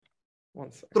One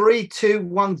sec. 3, 2,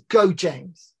 1, go,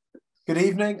 James. Good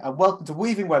evening and welcome to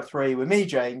Weaving Web 3 with me,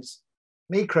 James.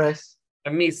 Me, Chris.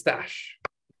 And me, Stash.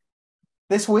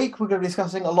 This week we're going to be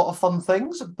discussing a lot of fun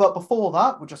things, but before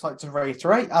that, we'd just like to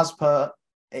reiterate, as per,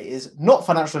 it is not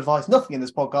financial advice, nothing in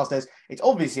this podcast is. It's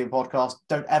obviously a podcast,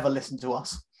 don't ever listen to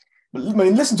us. I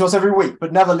mean, listen to us every week,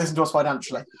 but never listen to us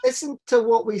financially. Listen to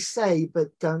what we say,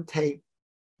 but don't take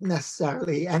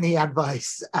necessarily any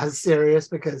advice as serious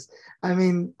because, I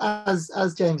mean,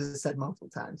 as James has said multiple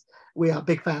times, we are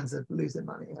big fans of losing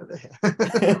money over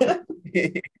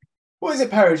here. What is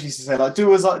it parents used to say? Like,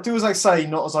 do as I say,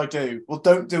 not as I do. Well,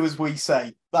 don't do as we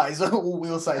say. That is all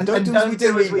we'll say. And don't do as we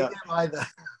do either.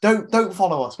 Don't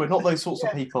follow us. We're not those sorts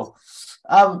of people.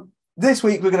 This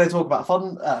week we're going to talk about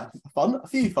a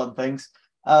few fun things.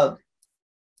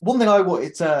 One thing I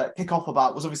wanted to kick off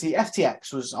about was obviously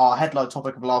FTX was our headline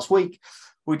topic of last week.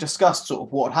 We discussed sort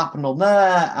of what happened on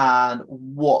there and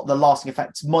what the lasting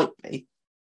effects might be.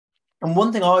 And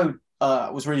one thing I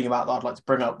was reading about that I'd like to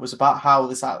bring up was about how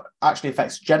this actually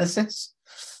affects Genesis.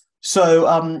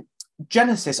 So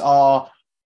Genesis are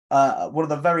one of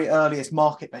the very earliest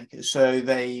market makers. So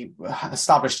they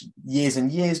established years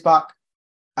and years back.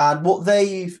 And what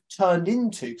they've turned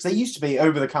into, because they used to be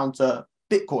over-the-counter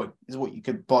Bitcoin is what you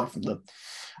could buy from them.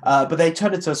 But they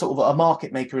turned into sort of a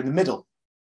market maker in the middle.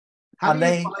 How do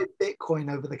you buy Bitcoin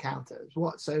over the counter?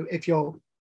 What? So if you're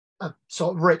a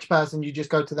sort of rich person, you just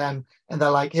go to them and they're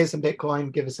like, here's some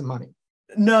Bitcoin, give us some money.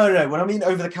 No. When I mean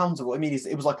over the counter, what I mean is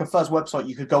it was like a first website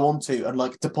you could go onto and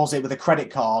like deposit with a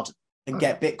credit card and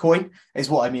get Bitcoin is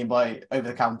what I mean by over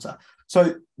the counter.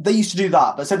 So they used to do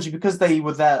that, but essentially because they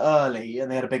were there early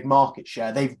and they had a big market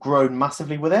share, they've grown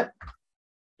massively with it.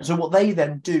 So what they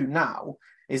then do now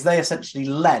is they essentially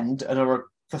lend and are a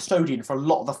custodian for a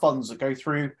lot of the funds that go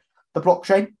through the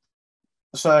blockchain.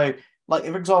 So, like,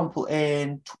 for example,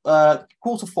 in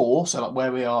quarter four, so like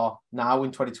where we are now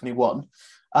in 2021,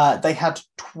 they had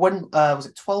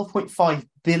 $12.5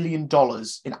 billion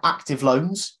in active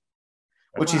loans,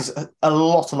 which is a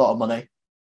lot of money.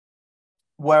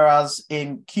 Whereas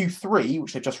in Q3,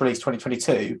 which they've just released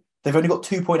 2022, they've only got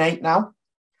 2.8 now.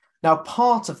 Now,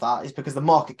 part of that is because the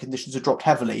market conditions have dropped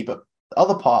heavily, but the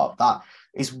other part of that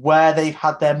is where they've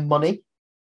had their money.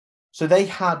 So they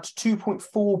had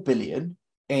 2.4 billion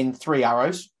in 3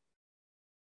 Arrows,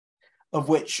 of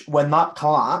which when that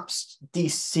collapsed,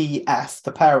 DCF,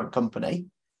 the parent company,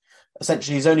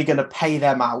 essentially is only going to pay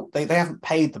them out. They haven't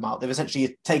paid them out. They've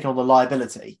essentially taken on the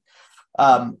liability.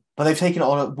 But they've taken it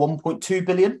on at 1.2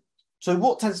 billion. So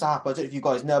what tends to happen, I don't know if you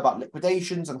guys know about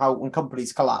liquidations and how when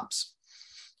companies collapse.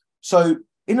 So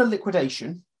in a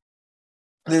liquidation,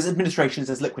 there's administrations,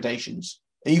 there's liquidations.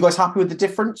 Are you guys happy with the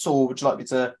difference, or would you like me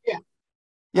to?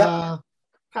 Yeah.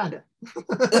 Kind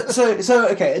of. So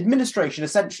okay, administration,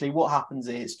 essentially what happens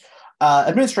is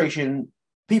administration,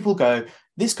 people go,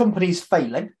 this company's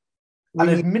failing. An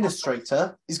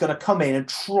administrator is going to come in and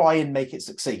try and make it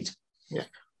succeed. Yeah.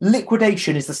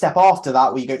 Liquidation is the step after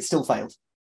that where you go, it still failed.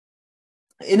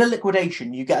 In a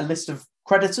liquidation, you get a list of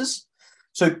creditors.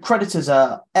 So creditors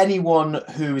are anyone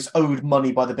who is owed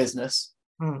money by the business,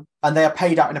 and they are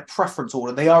paid out in a preference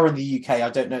order. They are in the UK. I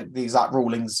don't know the exact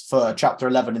rulings for Chapter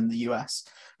 11 in the US.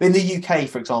 But in the UK,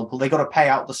 for example, they got to pay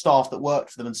out the staff that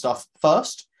worked for them and stuff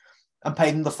first and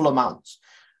pay them the full amount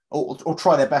or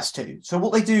try their best to. So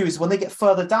what they do is when they get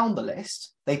further down the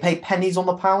list, they pay pennies on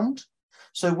the pound.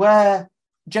 So where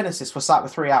Genesis was sat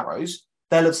with 3 Arrows,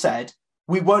 they'll have said,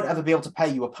 we won't ever be able to pay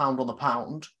you £1 on the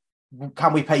pound.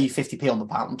 Can we pay you 50p on the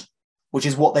pound? Which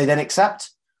is what they then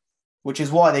accept, which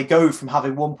is why they go from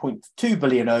having 1.2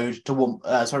 billion owed to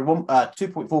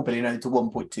 2.4 billion owed to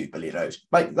 1.2 billion owed.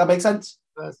 That makes sense?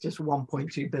 That's just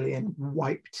 1.2 billion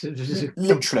wiped.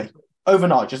 Literally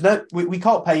overnight. Just no, we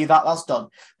can't pay you that. That's done.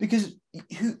 Because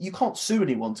you can't sue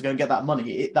anyone to go and get that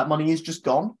money. That money is just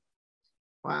gone.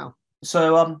 Wow.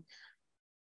 So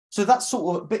that's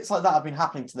sort of bits like that have been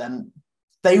happening to them.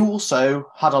 They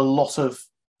also had a lot of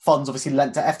funds obviously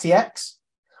lent to FTX,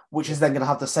 which is then going to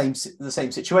have the same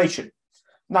situation.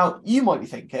 Now, you might be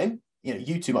thinking,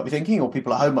 you two might be thinking, or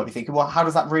people at home might be thinking, well, how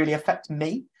does that really affect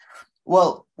me?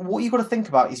 Well, what you've got to think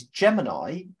about is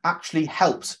Gemini actually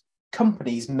helps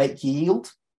companies make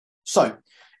yield. So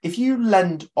if you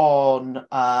lend on,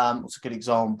 what's a good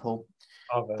example?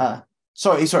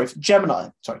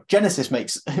 Genesis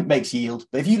makes yield.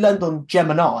 But if you lend on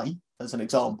Gemini, as an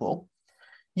example,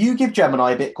 you give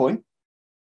Gemini a Bitcoin.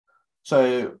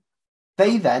 So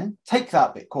they then take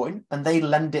that Bitcoin and they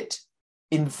lend it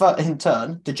in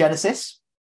turn to Genesis.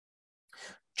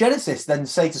 Genesis then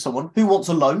say to someone who wants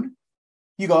a loan,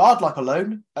 you go, I'd like a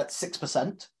loan at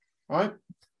 6%, right?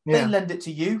 Yeah. They lend it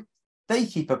to you They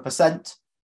keep 1%,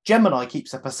 Gemini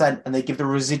keeps 1%, and they give the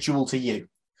residual to you.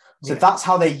 So that's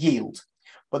how they yield.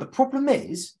 But the problem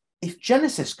is, if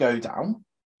Genesis go down,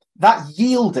 that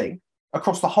yielding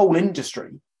across the whole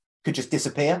industry could just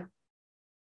disappear.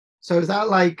 So is that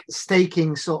like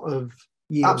staking sort of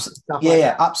yields?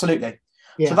 Absolutely.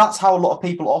 Yeah. So that's how a lot of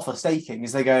people offer staking,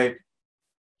 is they go...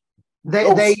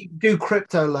 They do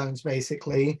crypto loans,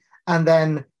 basically, and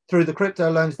then through the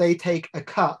crypto loans, they take a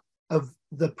cut of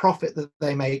the profit that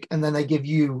they make, and then they give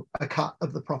you a cut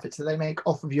of the profits that they make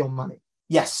off of your money.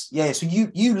 Yes, yeah. So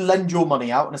you lend your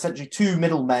money out, and essentially two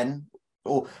middlemen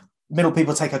or middle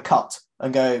people take a cut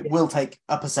and go, we'll take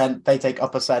 1%, they take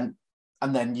 1%,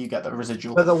 and then you get the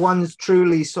residual. But the ones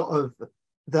truly sort of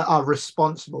that are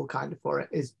responsible kind of for it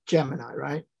is Gemini,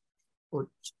 right?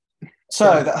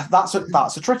 So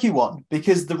that's a tricky one,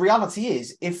 because the reality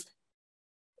is, if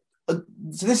so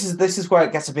this is where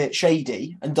it gets a bit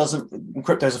shady and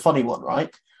crypto's a funny one,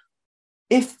 right?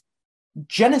 If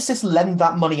Genesis lend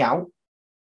that money out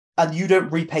and you don't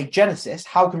repay Genesis,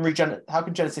 how can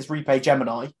Genesis repay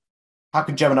Gemini? How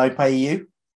can Gemini pay you?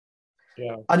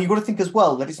 Yeah. And you've got to think as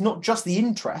well that it's not just the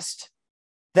interest.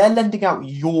 They're lending out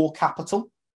your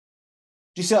capital.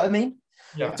 Do you see what I mean?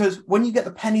 Yeah. Because when you get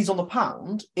the pennies on the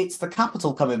pound, it's the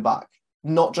capital coming back,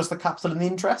 not just the capital and the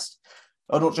interest.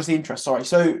 Or not just the interest, sorry.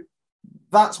 So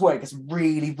that's where it gets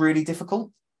really, really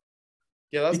difficult.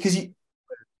 Yeah, that's because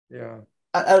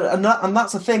and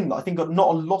that's a thing that I think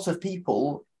not a lot of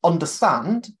people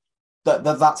understand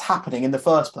that's happening in the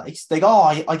first place. They go,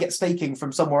 I get staking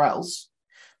from somewhere else,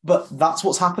 but that's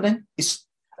what's happening. This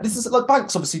is like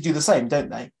banks obviously do the same, don't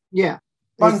they? Yeah.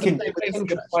 Banking,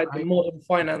 the modern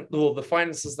finance or the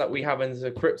finances that we have in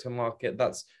the crypto market,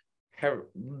 that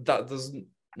does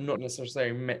not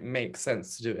necessarily make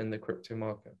sense to do it in the crypto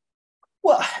market.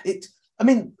 Well,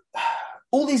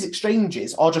 all these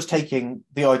exchanges are just taking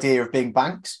the idea of being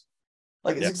banks.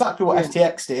 Like, it's exactly what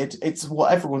FTX did. It's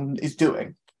what everyone is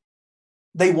doing.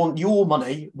 They want your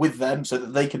money with them so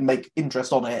that they can make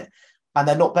interest on it, and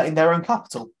they're not betting their own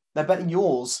capital. They're betting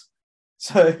yours.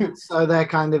 So they're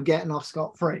kind of getting off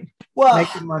scot-free. Well,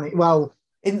 making money. Well,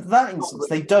 in that instance,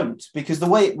 they don't, because the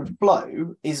way it would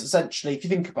flow is essentially, if you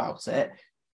think about it,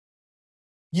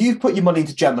 you put your money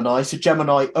into Gemini, so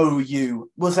Gemini owe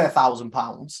you, we'll say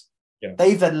 £1,000. Yeah.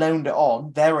 They've then loaned it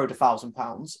on, they're owed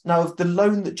 £1,000. Now, if the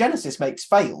loan that Genesis makes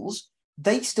fails,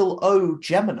 they still owe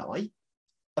Gemini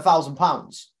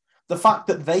 £1,000. The fact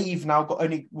that they've now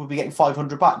will be getting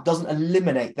 500 back doesn't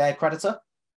eliminate their creditor.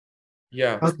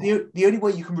 Yeah. The only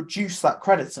way you can reduce that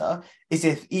creditor is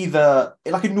if either,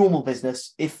 like a normal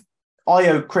business, if I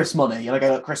owe Chris money and I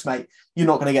go, Chris, mate, you're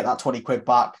not going to get that 20 quid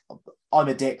back. I'm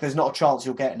a dick. There's not a chance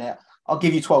you're getting it. I'll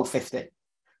give you £12.50.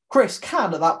 Chris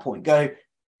can at that point go,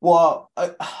 well,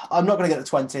 I'm not going to get the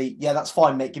 20. Yeah, that's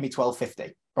fine, mate. Give me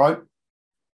 £12.50. Right?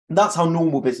 And that's how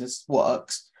normal business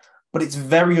works. But it's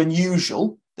very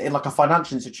unusual that in like a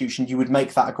financial institution, you would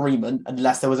make that agreement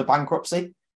unless there was a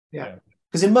bankruptcy. Yeah.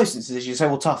 Because in most instances, you say,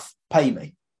 well, tough, pay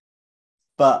me.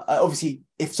 But obviously,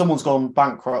 if someone's gone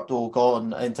bankrupt or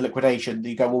gone into liquidation,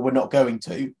 you go, well, we're not going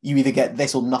to. You either get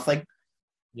this or nothing.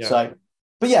 Yeah. So,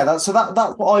 but yeah, that's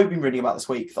what I've been reading about this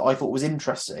week that I thought was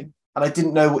interesting. And I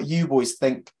didn't know what you boys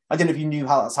think. I didn't know if you knew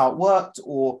that's how it worked,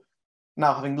 or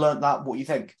now having learned that, what you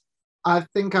think. I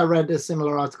think I read a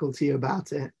similar article to you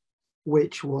about it,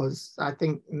 which was, I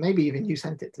think maybe even you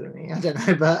sent it to me. I don't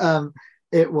know, but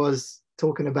it was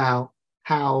talking about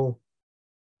how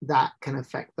that can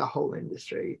affect the whole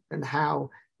industry and how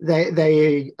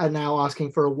they are now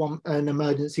asking for an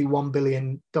emergency $1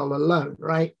 billion loan,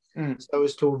 right? So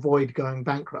as to avoid going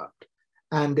bankrupt.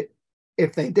 And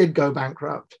if they did go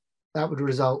bankrupt, that would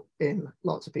result in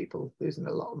lots of people losing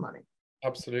a lot of money.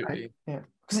 Absolutely. Right? Yeah.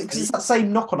 Because it's that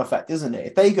same knock-on effect, isn't it?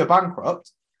 If they go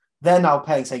bankrupt, they're now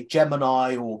paying, say,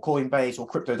 Gemini or Coinbase or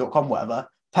Crypto.com, whatever,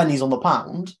 pennies on the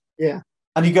pound. Yeah.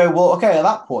 And you go, well, okay, at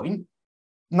that point,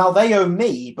 now they owe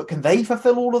me, but can they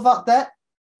fulfill all of that debt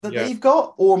that they've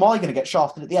got? Or am I going to get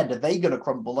shafted at the end? Are they going to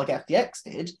crumble like FTX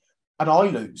did and I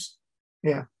lose?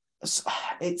 Yeah.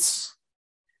 It's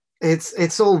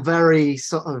all very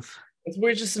sort of...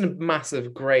 We're just in a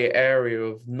massive grey area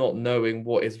of not knowing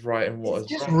what is right and what is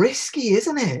just wrong. risky,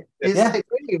 isn't it? It's like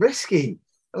really risky.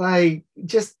 Like,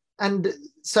 just... And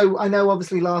so I know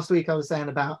obviously last week I was saying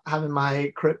about having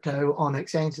my crypto on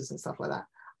exchanges and stuff like that.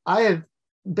 I have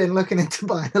been looking into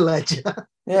buying a ledger.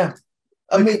 Yeah.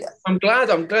 I mean, I'm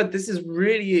glad this is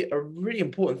really a really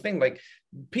important thing. Like,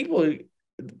 people,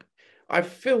 I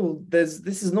feel this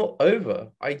is not over.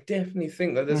 I definitely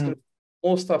think that there's going to be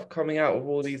more stuff coming out of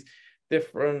all these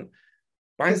different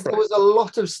bankruptcies. There was a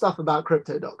lot of stuff about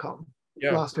crypto.com.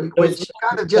 last week, There was which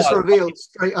kind of just revealed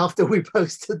straight after we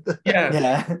posted the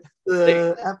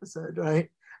episode, right?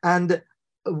 And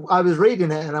I was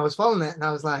reading it and I was following it and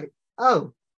I was like,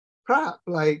 oh crap,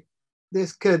 like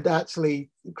this could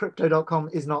actually, crypto.com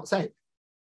is not safe.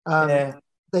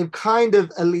 They've kind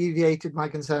of alleviated my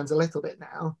concerns a little bit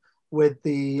now with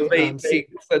the they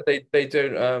said they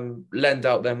don't lend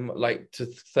out them like to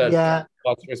third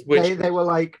parties, which they were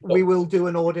like, we will do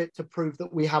an audit to prove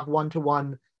that we have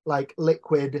one-to-one like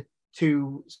liquid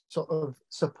to sort of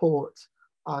support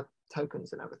our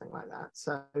tokens and everything like that.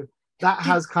 So that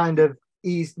has kind of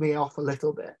eased me off a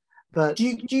little bit. But do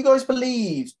you guys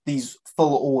believe these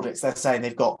full audits they're saying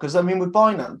they've got? Because I mean, with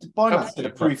Binance did a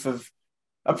proof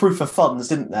of funds,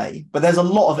 didn't they? But there's a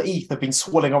lot of ETH have been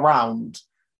swirling around,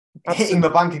 hitting the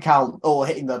bank account or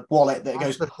hitting the wallet that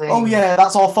goes, oh yeah,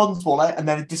 that's our funds wallet, and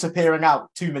then disappearing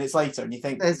out 2 minutes later, and you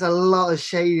think there's a lot of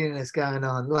shadiness going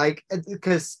on, like,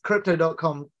 because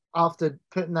crypto.com, after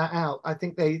putting that out, I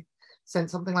think they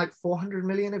sent something like 400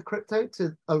 million of crypto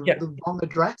to the wrong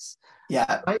address,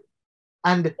 right?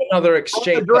 And another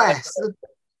exchange address,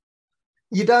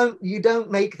 you don't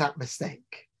make that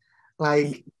mistake,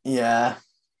 like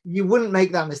you wouldn't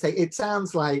make that mistake. It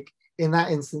sounds like in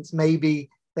that instance maybe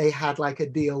they had like a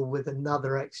deal with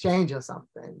another exchange or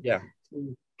something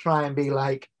to try and be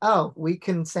like, oh, we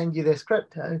can send you this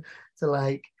crypto to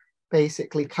like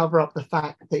basically cover up the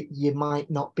fact that you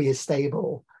might not be as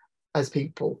stable as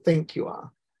people think you are.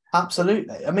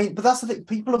 Absolutely. I mean, but that's the thing,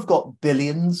 people have got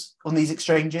billions on these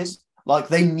exchanges, like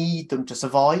they need them to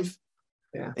survive,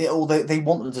 or they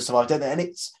want them to survive, don't they? And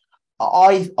it's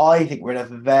I think we're in a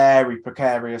very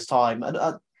precarious time,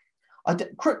 and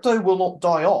crypto will not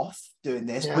die off doing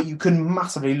this, but you can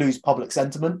massively lose public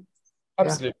sentiment.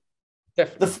 Absolutely,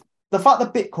 definitely. The fact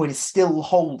that Bitcoin is still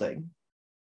holding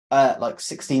like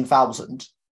 16,000, is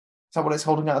that what it's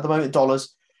holding at the moment?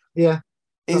 Dollars,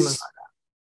 is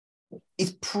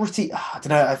pretty. I don't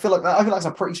know. I feel like that's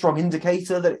a pretty strong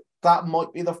indicator that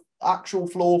might be the actual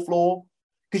floor,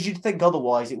 because you'd think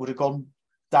otherwise it would have gone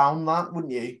down that,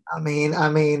 wouldn't you? I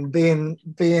mean,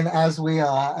 being as we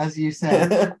are, as you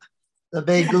said. The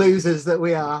big losers that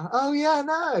we are. Oh yeah,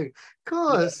 no, of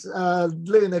course.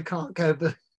 Luna can't go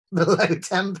below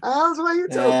 £10. What are you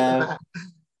talking about?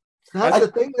 That's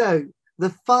the thing, though.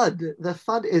 The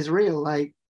FUD is real.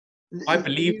 Like, I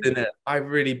believed in it. I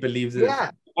really believed in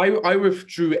it. I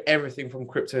withdrew everything from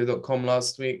crypto.com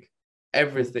last week.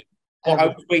 Everything. I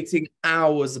was waiting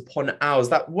hours upon hours.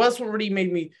 That was what really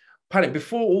made me panic.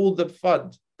 Before all the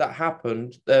FUD that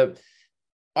happened,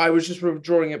 I was just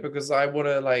withdrawing it because I want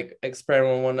to like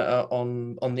experiment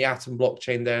on the Atom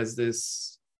blockchain. There's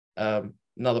this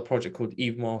another project called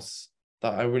EVMOS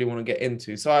that I really want to get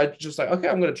into. So I just like, okay,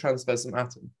 I'm going to transfer some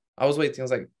Atom. I was waiting. I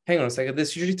was like, hang on a second.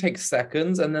 This usually takes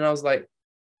seconds. And then I was like,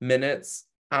 minutes,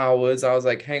 hours. I was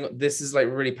like, hang on, this is like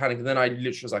really panicking. And then I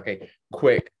literally was like, okay,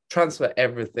 quick, transfer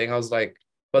everything. I was like,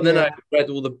 but then I read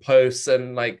all the posts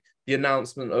and like the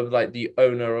announcement of like the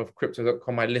owner of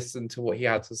crypto.com. I listened to what he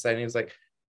had to say and he was like,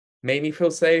 made me feel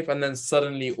safe, and then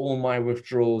suddenly all my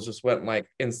withdrawals just went like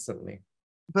instantly.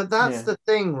 But that's the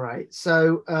thing, right?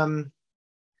 So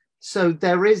so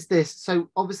there is this, so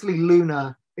obviously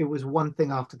Luna, it was one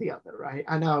thing after the other, right?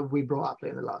 I know we brought up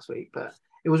Luna last week, but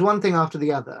it was one thing after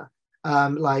the other,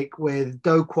 like with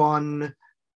Do Kwon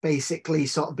basically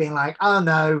sort of being like, oh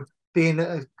no, being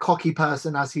a cocky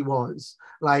person as he was,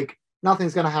 like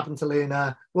nothing's going to happen to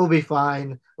Luna, we'll be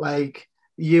fine, like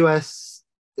US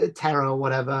terror or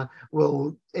whatever,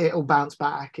 it'll bounce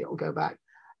back, it'll go back.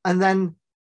 And then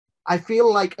I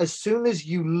feel like as soon as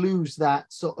you lose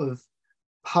that sort of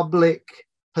public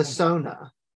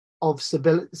persona of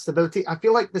stability, I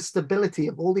feel like the stability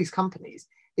of all these companies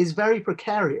is very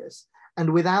precarious.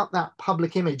 And without that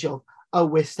public image of, oh,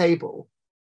 we're stable,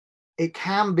 it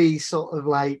can be sort of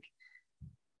like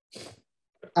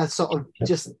a sort of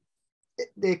just,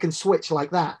 they can switch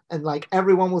like that, and like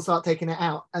everyone will start taking it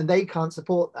out, and they can't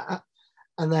support that,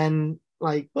 and then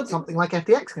like something like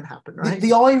FTX can happen, right?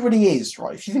 The irony is,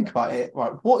 right, if you think about it,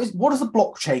 right, what does the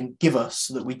blockchain give us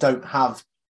that we don't have?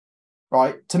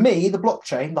 Right, to me, the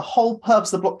blockchain, the whole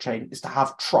purpose of the blockchain is to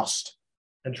have trust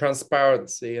and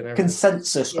transparency and everything.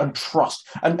 Consensus and trust,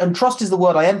 and trust is the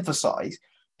word I emphasize,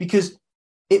 because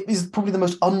it is probably the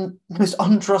most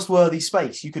untrustworthy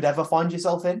space you could ever find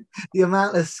yourself in. The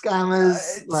amount of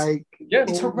scammers,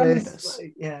 it's horrendous.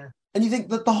 And you think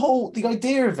that the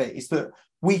idea of it is that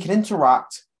we can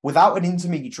interact without an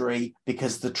intermediary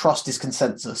because the trust is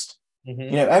consensus. Mm-hmm.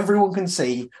 You know, everyone can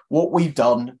see what we've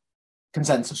done.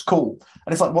 Consensus, cool.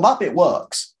 And it's like, well, that bit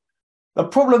works. The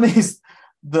problem is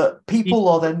that people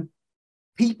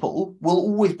people will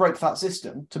always break that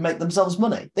system to make themselves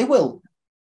money. They will.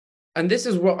 And this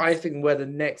is what I think where the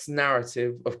next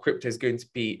narrative of crypto is going to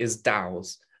be is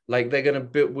DAOs. Like they're going to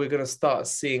build, we're going to start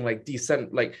seeing like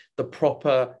the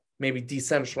proper, maybe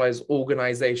decentralized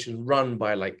organization run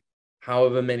by like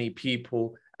however many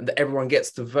people, and that everyone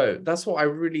gets to vote. That's what I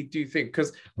really do think.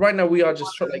 Because right now we are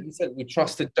just, like you said, we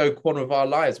trusted Do Kwon with our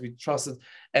lives. We trusted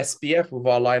SBF with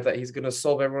our life that he's going to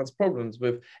solve everyone's problems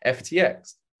with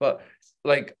FTX. But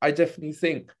like, I definitely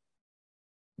think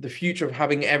the future of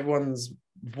having everyone's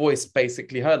voice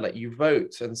basically heard, like you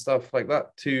vote and stuff like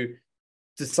that to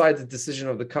decide the decision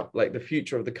of the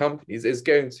future of the companies, is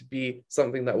going to be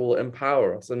something that will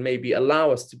empower us and maybe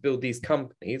allow us to build these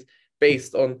companies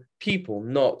based on people,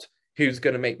 not who's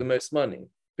going to make the most money.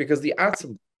 Because the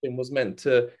Atom thing was meant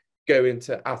to go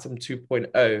into Atom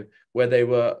 2.0, where they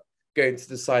were going to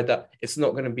decide that it's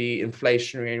not going to be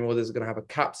inflationary anymore. There's going to have a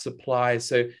cap supply.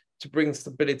 So to bring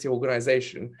stability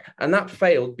organization. And that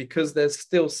failed because there's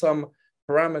still some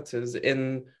parameters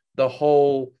in the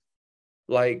whole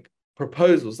like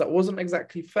proposals that wasn't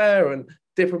exactly fair, and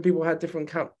different people had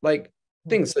different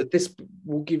things. So this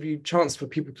will give you chance for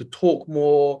people to talk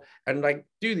more and like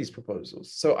do these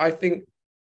proposals. So I think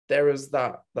there is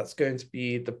that's going to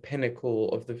be the pinnacle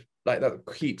of the that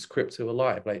keeps crypto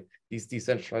alive, like these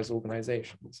decentralized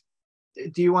organizations.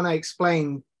 Do you want to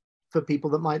explain for people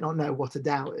that might not know what a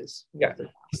DAO is? Yeah.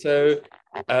 So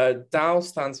DAO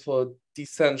stands for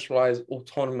Decentralized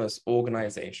Autonomous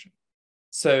Organization.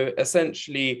 So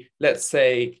essentially, let's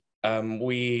say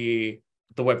the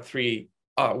Web3,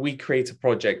 we create a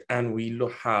project and we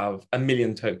have 1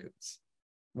 million tokens.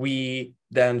 We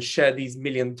then share these 1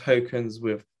 million tokens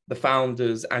with the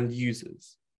founders and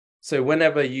users. So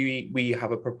whenever we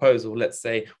have a proposal, let's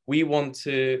say we want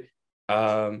to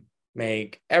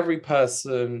make every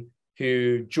person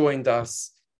who joined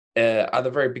us at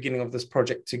the very beginning of this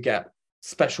project to get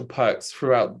special perks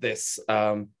throughout this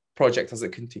project as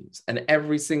it continues. And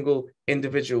every single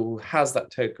individual who has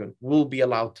that token will be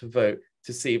allowed to vote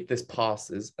to see if this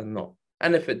passes or not.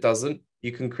 And if it doesn't,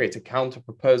 you can create a counter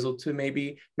proposal to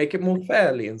maybe make it more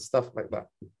fairly and stuff like that.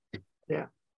 Yeah.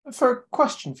 For a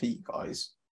question for you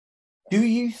guys, do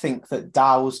you think that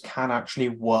DAOs can actually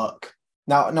work?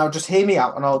 Now, just hear me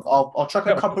out, and I'll chuck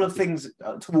a couple of things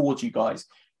towards you guys.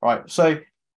 Right. So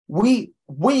we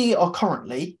are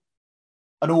currently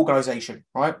an organization,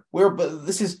 right?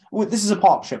 This is a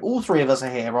partnership. All three of us are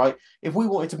here, right? If we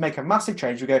wanted to make a massive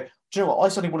change, we go, do you know what? I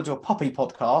suddenly want to do a puppy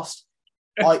podcast.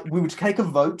 We would take a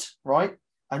vote, right?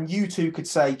 And you two could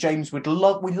say, James, we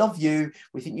love you,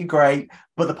 we think you're great,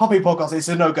 but the puppy podcast is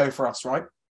a no-go for us, right?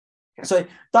 So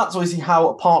that's obviously how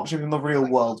a partnership in the real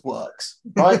world works,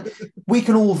 right? We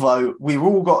can all vote. We've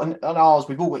all got an ours.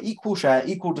 We've all got equal share,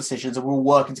 equal decisions, and we're all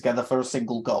working together for a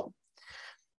single goal.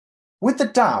 With the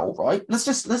DAO, right?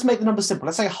 Let's make the number simple.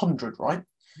 Let's say 100, right?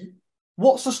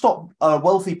 What's to stop a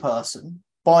wealthy person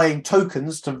buying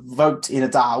tokens to vote in a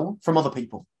DAO from other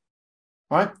people,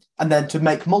 right? And then to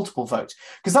make multiple votes,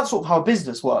 because that's sort of how a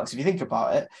business works. If you think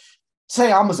about it,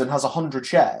 say Amazon has 100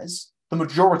 shares, the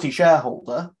majority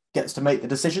shareholder gets to make the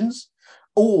decisions,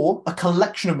 or a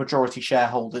collection of majority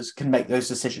shareholders can make those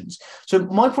decisions. So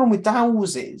my problem with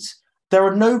DAOs is there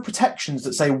are no protections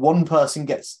that say one person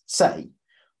gets say,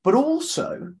 but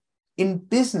also in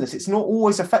business, it's not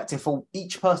always effective for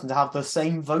each person to have the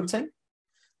same voting,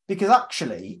 because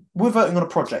actually we're voting on a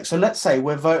project. So let's say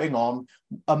we're voting on,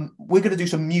 we're going to do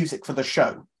some music for the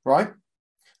show, right?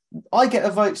 I get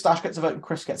a vote, Stash gets a vote, and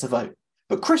Chris gets a vote.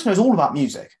 But Chris knows all about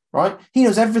music, right? He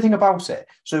knows everything about it.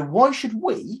 So why should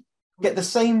we get the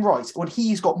same rights when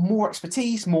he's got more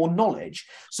expertise, more knowledge?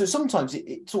 So sometimes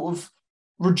it sort of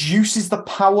reduces the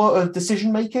power of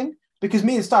decision-making, because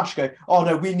me and Stash go, oh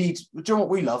no, do you know what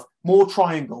we love? More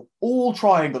triangle, all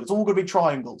triangle. It's all going to be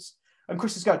triangles. And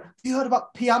Chris is going, have you heard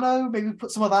about piano? Maybe we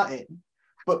put some of that in.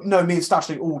 But no, me and Stash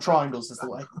think all triangles is the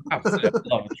way. Absolutely.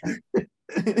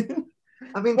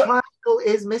 I mean, triangle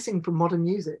is missing from modern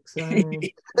music. So.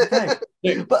 Okay.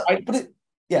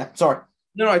 Sorry.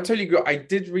 No, I totally agree. I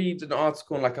did read an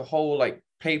article and like a whole like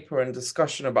paper and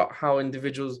discussion about how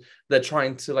individuals, they're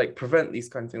trying to like prevent these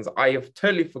kind of things. I have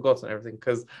totally forgotten everything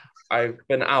because I've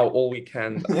been out all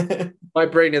weekend. My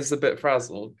brain is a bit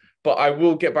frazzled, but I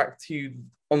will get back to you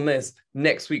on this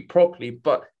next week properly.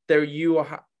 But there you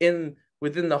are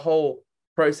within the whole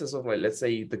process of, like, let's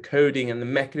say the coding and the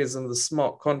mechanism of the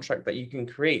smart contract that you can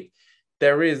create,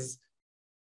 there is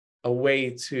a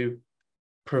way to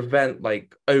prevent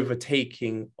like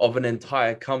overtaking of an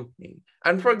entire company.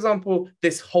 And for example,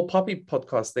 this whole puppy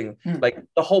podcast thing, like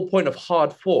the whole point of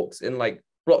hard forks in like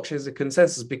blockchain is a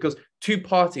consensus because two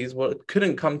parties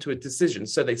couldn't come to a decision,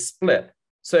 so they split.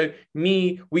 So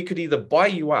we could either buy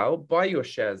you out, buy your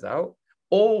shares out,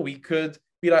 or we could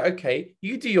be like, okay,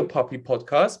 you do your puppy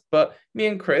podcast, but me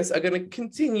and Chris are going to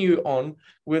continue on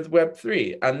with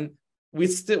Web3, and we're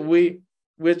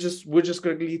just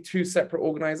going to lead two separate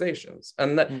organizations.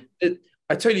 And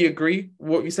I totally agree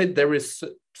what you said. There is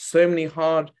so many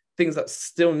hard things that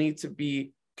still need to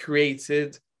be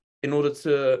created in order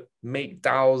to make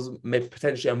DAOs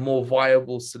potentially a more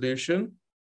viable solution.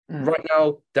 Right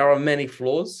now, there are many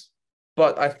flaws,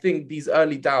 but I think these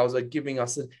early DAOs are giving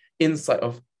us an insight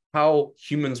of how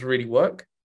humans really work,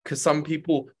 because some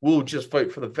people will just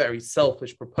vote for the very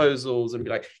selfish proposals and be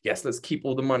like, yes, let's keep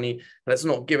all the money, let's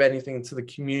not give anything to the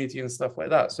community and stuff like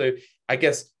that. So I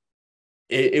guess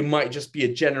it might just be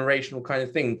a generational kind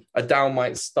of thing. A DAO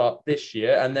might start this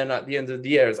year, and then at the end of the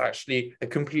year, it's actually a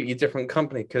completely different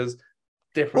company because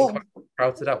different companies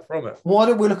routed out from it. Why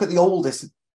don't we look at the oldest?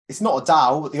 It's not a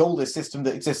DAO, but the oldest system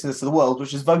that exists in the world,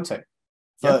 which is voting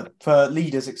for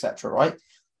leaders, etc. Right?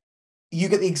 You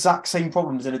get the exact same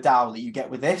problems in a DAO that you get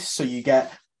with this. So you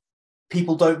get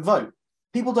people don't vote.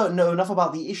 People don't know enough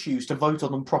about the issues to vote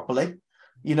on them properly.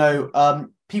 You know,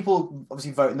 people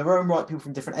obviously vote in their own right. People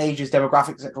from different ages,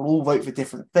 demographics, etc., all vote for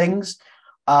different things.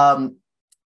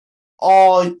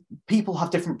 People have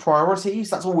different priorities.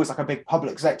 That's always like a big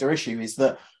public sector issue, is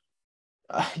that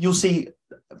you'll see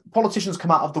politicians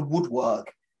come out of the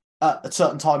woodwork at a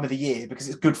certain time of the year because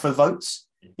it's good for votes.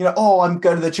 You know, oh, I'm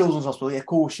going to the children's hospital. Yeah, of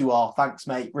course you are. Thanks,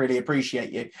 mate. Really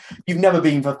appreciate you. You've never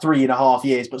been for 3.5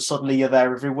 years, but suddenly you're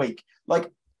there every week.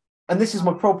 Like, and this is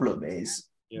my problem is...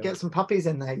 Get some puppies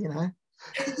in there, you know?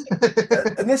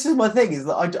 And this is my thing, is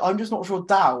that I'm just not sure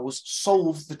DAOs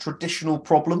solve the traditional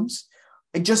problems.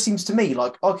 It just seems to me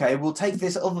like, okay, we'll take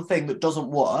this other thing that doesn't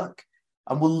work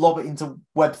and we'll lob it into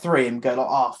Web3 and go like,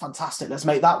 oh, fantastic, let's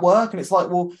make that work. And it's like,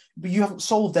 well, but you haven't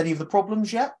solved any of the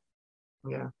problems yet.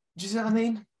 Yeah. Do you see what I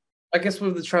mean? I guess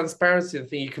with the transparency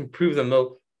thing, you can prove them,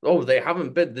 oh, they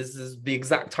haven't been. This is the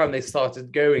exact time they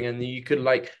started going, and you could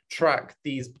like track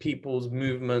these people's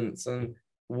movements and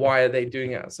why are they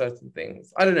doing it at certain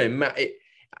things. I don't know, Matt.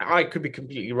 I could be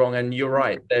completely wrong, and you're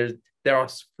right. There are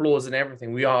flaws in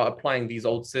everything. We are applying these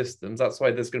old systems. That's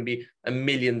why there's going to be a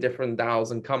million different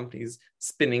DAOs and companies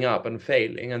spinning up and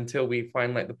failing until we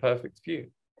find like the perfect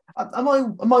few. Am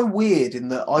I weird in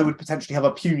that I would potentially have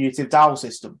a punitive DAO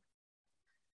system?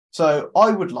 So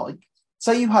I would like,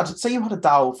 say you had a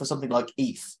DAO for something like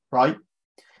ETH, right?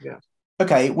 Yeah.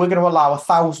 Okay, we're going to allow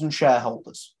 1,000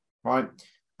 shareholders, right?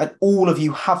 And all of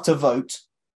you have to vote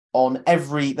on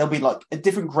there'll be like a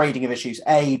different grading of issues,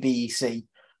 A, B, C.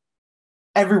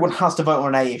 Everyone has to vote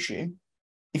on an A issue.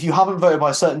 If you haven't voted by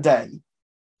a certain day,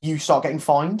 you start getting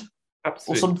fined.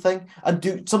 Absolutely. Or something, and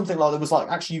do something like that was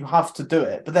like, actually, you have to do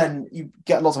it. But then you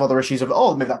get lots of other issues of,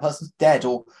 oh, maybe that person's dead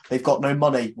or they've got no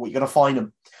money. What, you're going to fine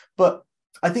them? But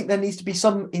I think there needs to be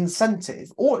some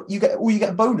incentive, or you get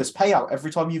a bonus payout every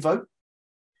time you vote.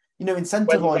 You know,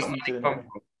 incentivize you doing it.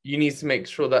 You need to make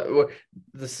sure that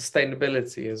the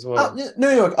sustainability as well.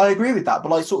 No, I agree with that. But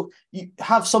like, sort of, you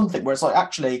have something where it's like,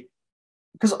 actually,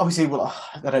 because obviously, well,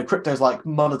 I don't know, crypto's like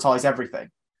monetize everything.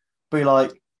 Be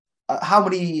like, how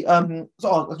many? So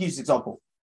I'll use this example.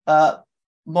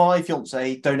 My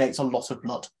fiance donates a lot of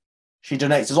blood. She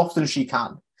donates as often as she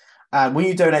can, and when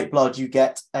you donate blood, you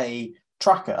get a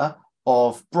tracker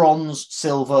of bronze,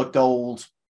 silver, gold,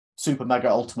 super,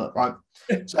 mega, ultimate. Right.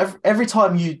 So every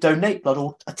time you donate blood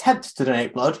or attempt to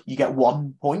donate blood, you get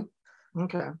 1 point.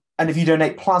 Okay. And if you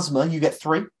donate plasma, you get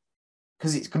 3,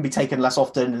 because it can be taken less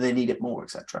often and they need it more,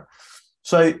 etc.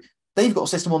 So they've got a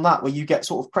system on that where you get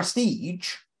sort of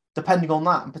prestige depending on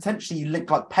that, and potentially you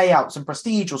link like payouts and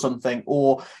prestige or something,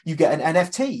 or you get an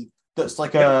NFT that's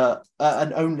like an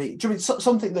only. Do you mean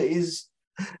something that is?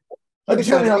 Lots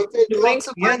of pints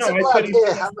of blood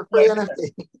here. Have a free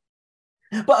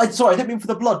NFT. But sorry, I don't mean for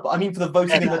the blood, but I mean for the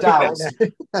voting in the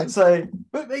DAOs. So,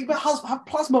 but have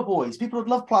plasma boys. People would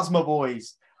love plasma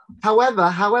boys.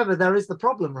 However, there is the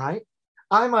problem, right?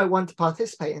 I might want to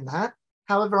participate in that.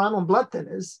 However, I'm on blood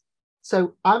thinners,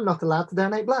 so I'm not allowed to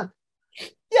donate blood.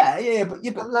 Yeah, but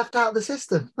I'm left out of the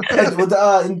system.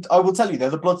 And I will tell you though,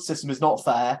 the blood system is not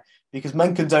fair because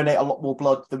men can donate a lot more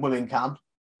blood than women can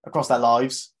across their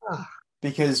lives.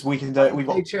 Because we can do, we've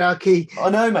got patriarchy. I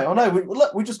know, mate. I know.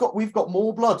 We've got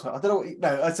more blood. I don't know.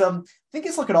 No, it's I think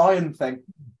it's like an iron thing.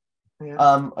 Yeah.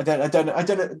 I don't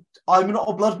know. I'm not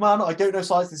a blood man. I don't know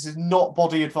science. This is not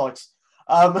body advice.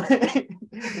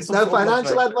 No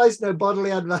financial advice, no bodily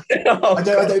advice. I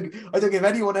don't give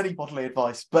anyone any bodily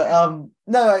advice. But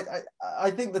no,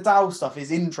 I think the DAO stuff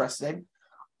is interesting.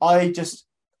 I just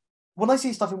when I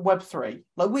see stuff in Web3,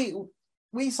 like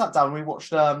we sat down and we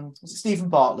watched Stephen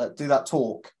Bartlett do that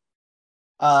talk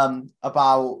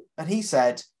about, and he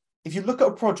said, if you look at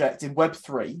a project in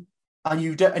Web3 and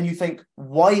you think,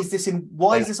 why is this in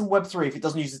Web3 if it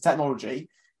doesn't use the technology?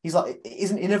 He's like, it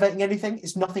isn't innovating anything.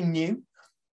 It's nothing new.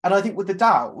 And I think with the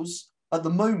DAOs at the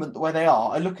moment, the way they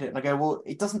are, I look at it and I go, well,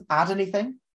 it doesn't add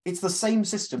anything. It's the same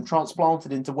system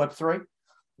transplanted into Web3.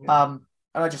 Yeah.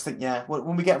 And I just think, yeah,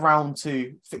 when we get round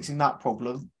to fixing that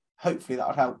problem, hopefully that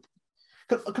would help.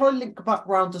 Can I link back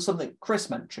round to something Chris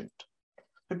mentioned?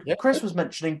 Yeah. Chris was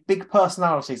mentioning big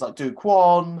personalities like Do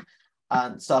Kwon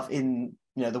and stuff in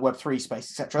the Web3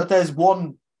 space, etc. There's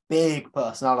one big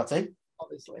personality.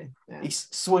 Obviously, yeah. He's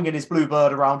swinging his blue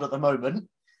bird around at the moment.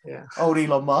 Yeah, old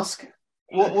Elon Musk.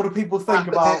 What do people think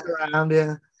about? Around,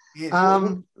 yeah.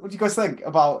 What do you guys think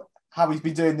about how he's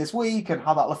been doing this week and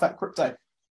how that'll affect crypto?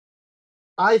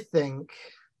 I think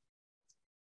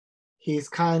he's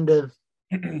kind of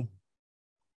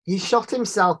he shot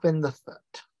himself in the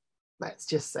foot. Let's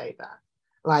just say that.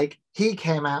 Like, he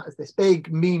came out as this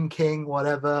big meme king,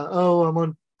 whatever. Oh, I'm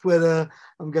on Twitter.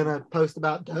 I'm going to post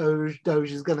about Doge.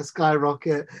 Doge is going to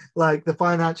skyrocket. Like, the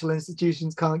financial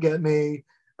institutions can't get me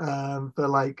for,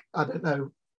 like, I don't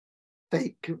know,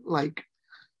 fake, like,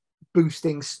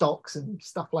 boosting stocks and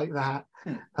stuff like that.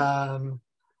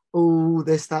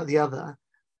 This, that, the other.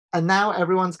 And now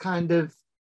everyone's kind of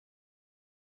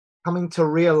coming to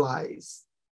realize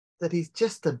that he's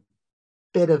just a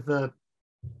bit of a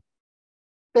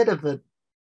corporate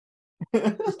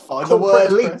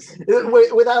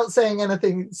elite, without saying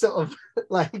anything sort of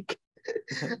like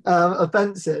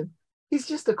offensive. He's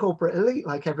just a corporate elite,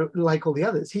 like all the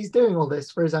others. He's doing all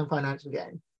this for his own financial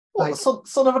gain. What, like,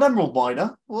 son of an emerald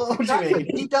miner? What exactly. Do you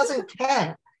mean? He doesn't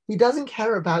care. He doesn't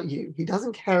care about you. He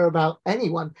doesn't care about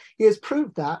anyone. He has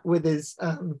proved that with his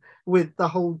with the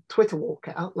whole Twitter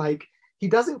walkout. Like, he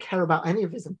doesn't care about any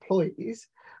of his employees.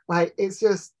 Like, it's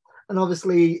just, and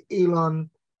obviously Elon,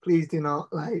 please do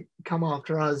not like come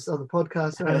after us on the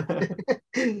podcast or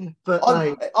anything. But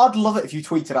I'd love it if you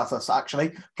tweeted at us.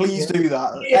 Actually, please do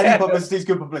that. Yeah. Any publicity is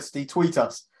good publicity. Tweet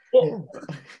us. Yeah.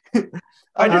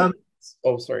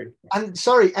 Sorry.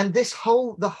 And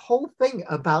the whole thing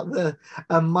about the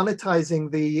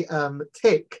monetizing the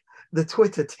tick, the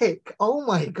Twitter tick. Oh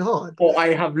my god! Oh,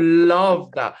 I have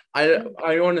loved that.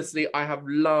 I honestly, I have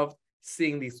loved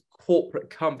seeing these corporate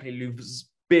companies lose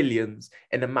billions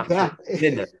in a matter of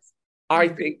minutes. I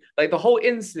think, like, the whole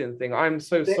insulin thing, I'm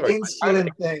so sorry. Insulin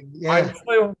thing, yeah. I'm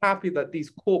so happy that these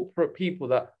corporate people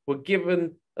that were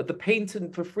given the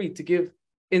patent for free to give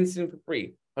insulin for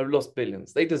free have lost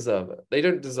billions. They deserve it. They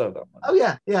don't deserve that money.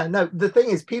 Oh, yeah. No, the thing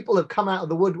is, people have come out of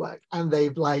the woodwork and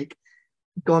they've, like,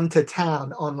 gone to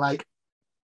town on, like,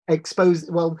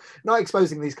 not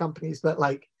exposing these companies, but,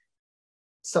 like,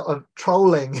 sort of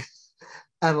trolling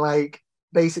and, like,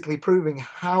 basically proving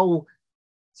how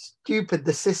stupid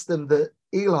the system that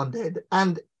Elon did.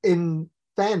 And in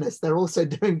fairness, they're also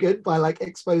doing good by, like,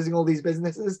 exposing all these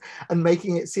businesses and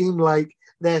making it seem like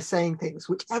they're saying things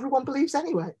which everyone believes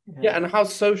anyway. Yeah, and how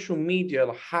social media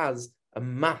has a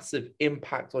massive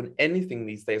impact on anything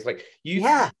these days. Like,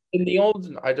 in the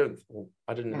olden, I don't know,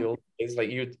 the old days, like,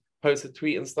 you'd post a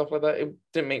tweet and stuff like that, it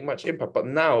didn't make much impact. But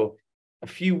now, a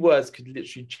few words could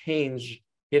literally change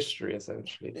history,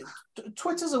 essentially.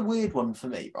 Twitter's a weird one for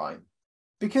me, right?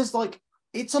 Because, like,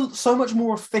 it's so much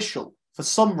more official for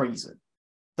some reason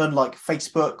than, like,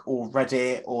 Facebook or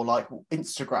Reddit or, like,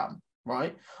 Instagram,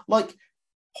 right? Like,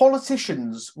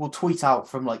 politicians will tweet out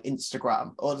from, like,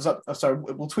 Instagram,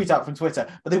 will tweet out from Twitter,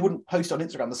 but they wouldn't post on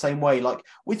Instagram the same way. Like,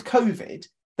 with COVID,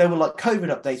 there were, like, COVID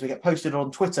updates that get posted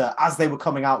on Twitter as they were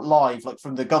coming out live, like,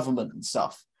 from the government and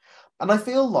stuff. And I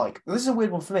feel like, this is a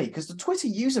weird one for me, because the Twitter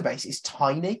user base is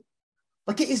tiny.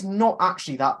 Like, it is not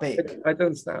actually that big. I don't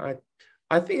understand.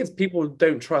 I think it's people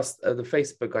don't trust the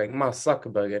Facebook guy, Mark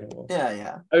Zuckerberg, anymore.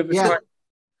 Yeah. Over time.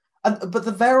 But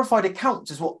the verified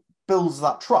account is what builds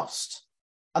that trust.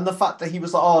 And the fact that he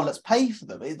was like, oh, let's pay for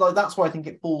them, like, that's why I think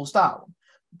it falls down.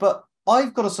 But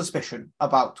I've got a suspicion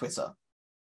about Twitter,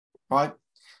 right?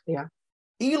 Yeah.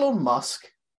 Elon Musk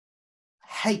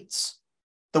hates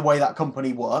the way that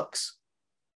company works.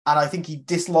 And I think he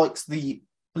dislikes the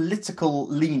political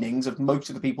leanings of most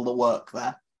of the people that work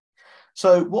there.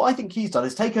 So what I think he's done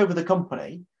is take over the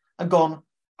company and gone,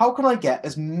 how can I get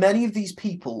as many of these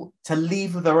people to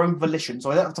leave of their own volition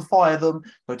so I don't have to fire them,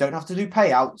 so I don't have to do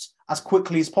payouts as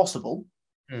quickly as possible?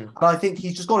 And I think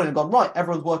he's just gone in and gone, right,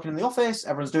 everyone's working in the office,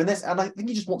 everyone's doing this, and I think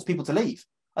he just wants people to leave.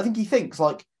 I think he thinks,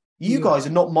 like, you guys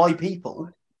are not my people.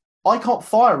 I can't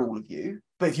fire all of you,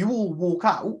 but if you all walk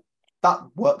out, that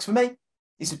works for me.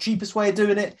 It's the cheapest way of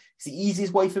doing it. It's the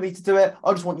easiest way for me to do it.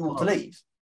 I just want you all to leave.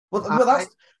 Well,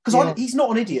 that's because he's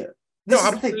not an idiot. This is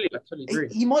absolutely. I totally agree.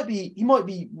 He might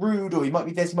be rude, or he might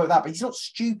be this, he might be that, but he's not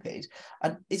stupid.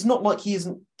 And it's not like he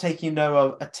isn't taking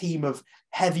a team of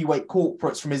heavyweight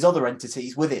corporates from his other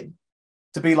entities with him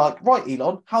to be like, right,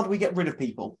 Elon, how do we get rid of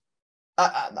people?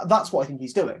 That's what I think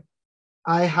he's doing.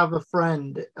 I have a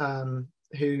friend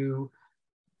who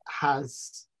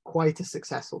has quite a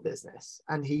successful business,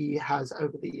 and he has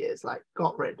over the years like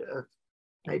got rid of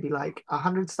maybe like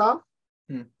 100 staff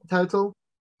total.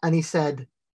 And he said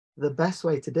the best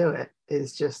way to do it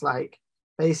is just like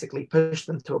basically push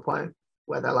them to a point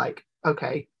where they're like,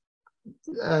 okay,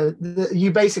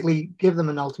 you basically give them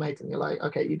an ultimatum. You're like,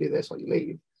 okay, you do this or you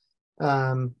leave.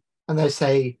 And they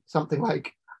say something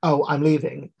like, oh, I'm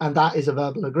leaving. And that is a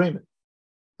verbal agreement.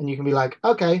 And you can be like,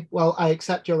 okay, well, I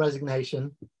accept your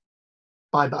resignation.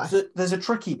 Bye-bye. So there's a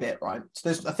tricky bit, right? So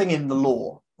there's a thing in the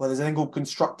law where there's a thing called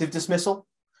constructive dismissal.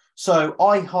 So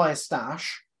I hire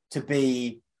Stash to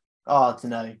be, I don't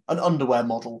know, an underwear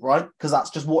model, right? Because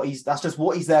that's just what he's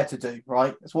there to do,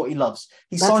 right? That's what he loves.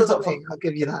 I'll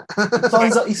give you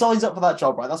that. He signs up for that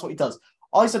job, right? That's what he does.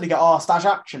 I suddenly go, Stash,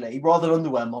 actually, rather than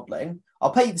underwear modeling,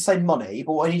 I'll pay you the same money,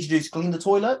 but what I need you to do is clean the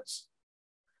toilets.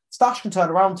 Stash can turn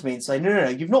around to me and say, no,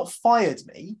 you've not fired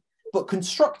me, but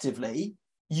constructively,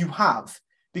 you have,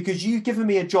 because you've given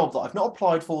me a job that I've not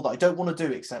applied for, that I don't want to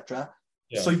do, etc.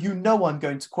 Yeah. So you know I'm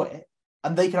going to quit,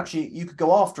 and you could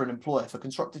go after an employer for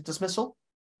constructive dismissal.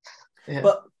 Yeah.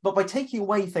 But by taking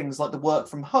away things like the work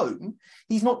from home,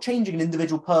 he's not changing an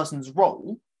individual person's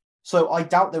role. So I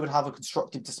doubt they would have a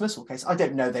constructive dismissal case. I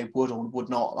don't know they would or would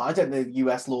not. I don't know the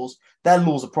US laws. Their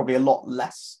laws are probably a lot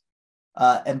less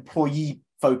employee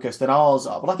focused than ours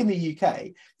are. But like in the UK,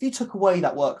 if you took away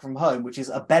that work from home, which is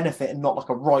a benefit and not like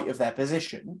a right of their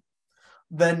position,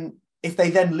 then if they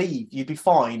then leave, you'd be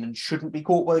fine and shouldn't be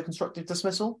caught by a constructive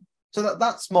dismissal. So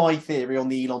that's my theory on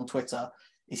the Elon Twitter,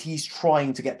 is he's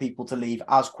trying to get people to leave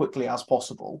as quickly as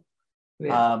possible,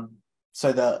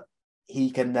 so that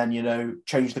he can then,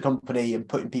 change the company and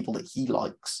put in people that he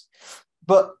likes.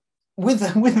 But with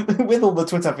all the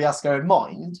Twitter fiasco in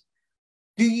mind,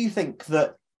 do you think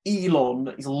that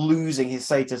Elon is losing his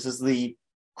status as the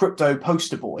crypto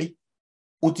poster boy,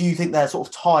 or do you think they're sort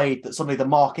of tied that suddenly the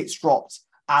market's dropped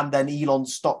and then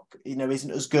Elon's stock,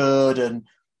 isn't as good? And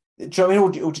do you know what I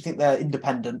mean, or do you think they're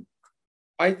independent?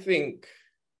 I don't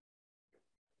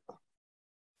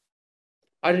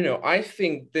know. I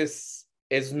think this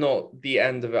is not the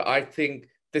end of it. I think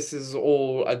this is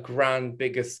all a grand,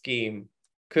 bigger scheme,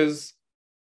 because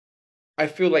I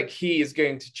feel like he is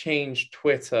going to change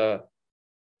Twitter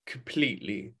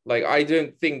completely. Like, I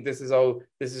don't think this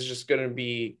is just going to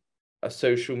be a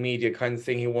social media kind of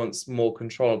thing. He wants more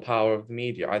control and power of the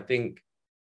media. I think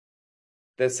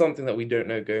there's something that we don't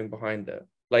know going behind it.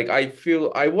 Like,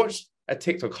 I watched a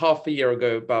TikTok half a year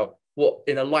ago about what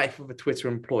in a life of a Twitter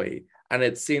employee, and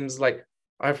it seems like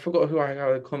I forgot who I had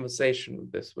a conversation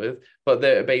with, but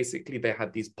they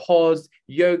had these pods,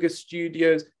 yoga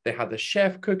studios, they had the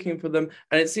chef cooking for them,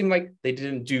 and it seemed like they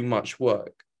didn't do much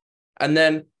work. And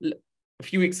then a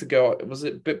few weeks ago, was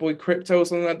it BitBoy Crypto or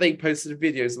something like that? They posted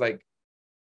videos like,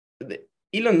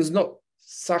 Elon's not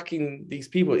sucking these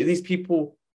people. These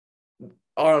people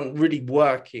aren't really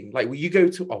working. Like, you go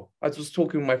to, I was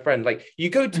talking with my friend, like, you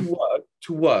go to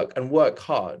work and work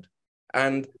hard.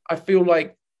 And I feel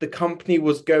like the company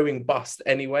was going bust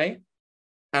anyway.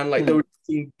 And like they were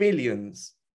seeing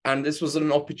billions. And this was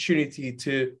an opportunity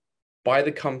to buy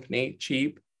the company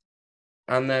cheap.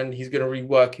 And then he's going to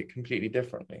rework it completely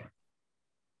differently.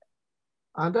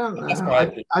 I don't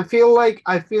know. I feel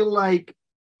like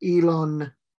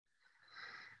Elon,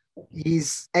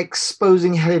 he's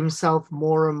exposing himself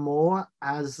more and more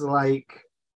as a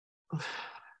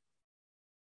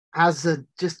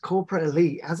just corporate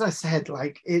elite. As I said,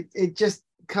 like it just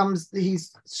comes,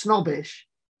 he's snobbish,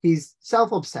 he's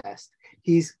self-obsessed,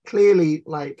 he's clearly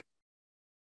like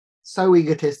so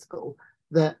egotistical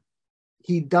that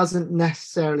he doesn't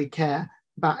necessarily care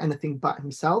about anything but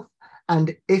himself.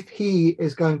 And if he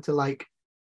is going to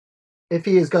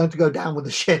go down with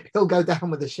the ship, he'll go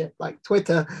down with the ship. Like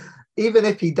Twitter, even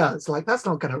if he does, like that's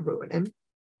not going to ruin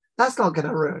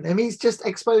him. He's just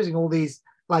exposing all these,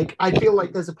 like, I feel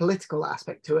like there's a political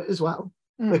aspect to it as well,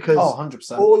 because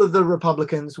 100%. All of the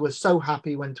Republicans were so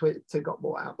happy when Twitter got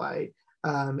bought out by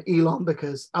Elon,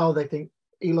 because they think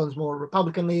Elon's more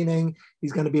Republican leaning,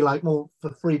 he's going to be like more for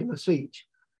freedom of speech.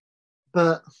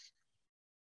 But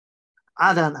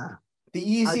I don't know. The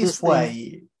easiest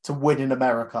way to win in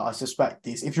America, I suspect,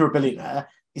 is if you're a billionaire,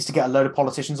 is to get a load of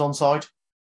politicians on side.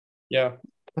 Yeah.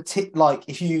 like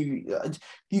if you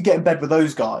get in bed with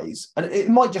those guys, and it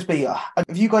might just be.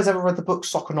 Have you guys ever read the book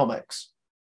Soccernomics?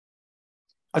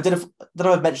 I don't know if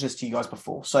I've mentioned this to you guys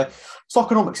before. So,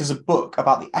 Soccernomics is a book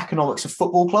about the economics of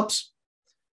football clubs,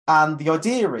 and the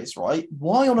idea is, right,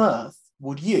 why on earth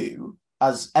would you,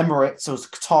 as Emirates or as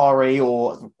Qatari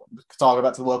or Qatar go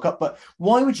back to the World Cup, but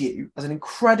why would you, as an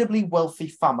incredibly wealthy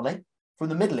family from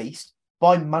the Middle East,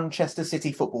 buy Manchester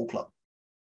City Football Club?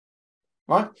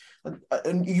 Right,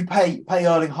 and you pay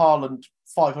Erling Haaland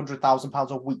 £500,000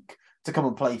 a week to come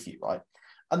and play for you, right?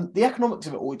 And the economics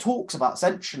of it all, it talks about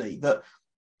essentially that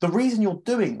the reason you're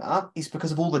doing that is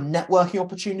because of all the networking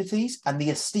opportunities and the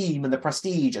esteem and the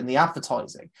prestige and the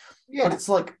advertising. Yeah. But it's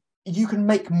like you can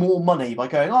make more money by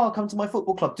going, oh, come to my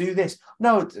football club, do this.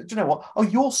 No, do you know what? Oh,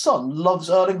 your son loves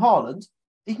Erling Haaland.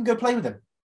 He can go play with him.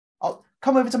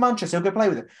 Come over to Manchester, he'll go play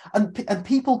with him. And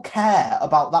people care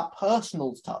about that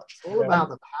personal touch. All about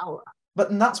the power.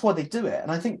 And that's why they do it.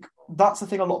 And I think that's the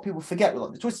thing a lot of people forget with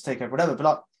like the Twitter takeover, whatever. But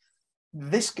like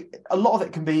this, a lot of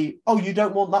it can be, oh, you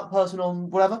don't want that person on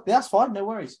whatever. Yeah, that's fine, no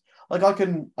worries. Like I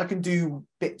can do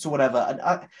bits or whatever. And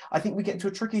I think we get into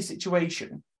a tricky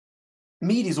situation.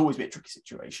 Media's always been a tricky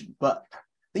situation, but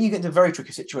then you get into a very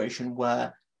tricky situation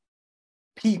where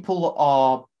people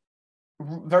are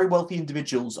very wealthy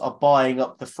individuals are buying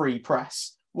up the free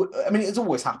press. I mean, it's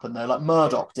always happened though. Like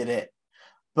Murdoch did it,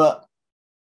 but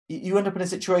you end up in a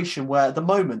situation where at the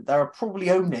moment there are probably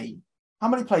only how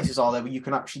many places are there where you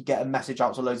can actually get a message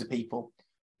out to loads of people?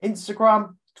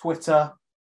 Instagram, Twitter,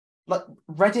 like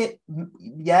Reddit,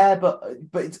 yeah, but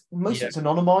it's most it's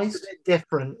anonymized. It's a bit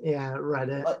different, yeah.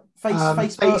 Reddit, like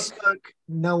Facebook.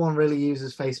 No one really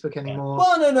uses Facebook anymore.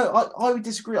 Well, no, I would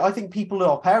disagree. I think people in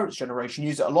our parents' generation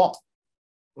use it a lot.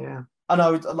 Yeah. And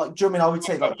I would like, do you know what I mean? I would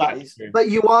say like that is. But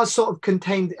you are sort of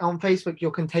contained on Facebook,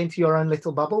 you're contained to your own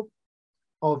little bubble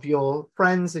of your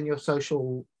friends and your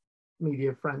social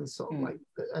media friends, sort of like,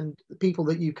 and the people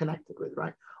that you connected with,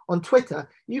 right? On Twitter,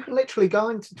 you can literally go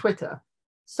into Twitter,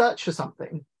 search for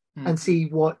something, and see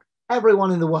what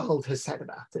everyone in the world has said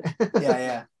about it.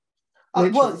 Yeah.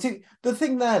 Well, see, the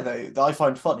thing there, though, that I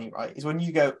find funny, right, is when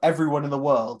you go everyone in the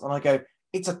world, and I go,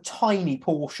 it's a tiny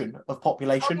portion of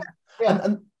population.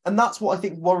 Yeah. And that's what I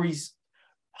think worries,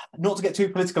 not to get too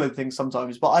political in things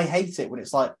sometimes, but I hate it when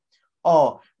it's like,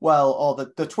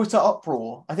 the Twitter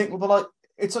uproar. I think we're like,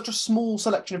 it's such a small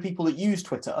selection of people that use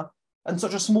Twitter and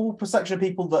such a small section of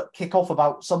people that kick off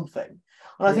about something.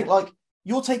 And I think like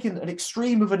you're taking an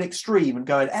extreme of an extreme and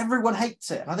going, everyone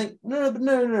hates it. And I think,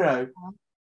 no.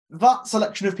 That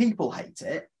selection of people hate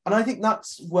it. And I think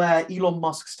that's where Elon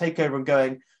Musk's takeover and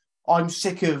going, I'm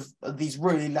sick of these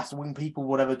really left-wing people,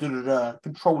 whatever,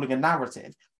 controlling a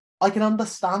narrative. I can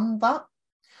understand that.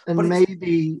 And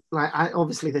maybe,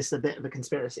 obviously this is a bit of a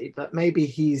conspiracy, but maybe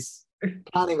he's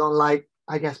planning on, like,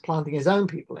 I guess, planting his own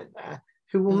people in there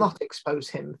who will not expose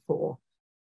him for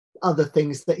other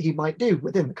things that he might do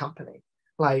within the company.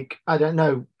 Like, I don't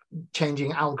know,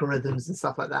 changing algorithms and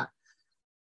stuff like that.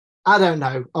 I don't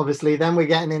know. Obviously, then we're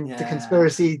getting into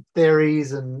conspiracy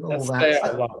theories and all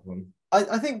that.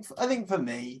 I think for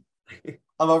me,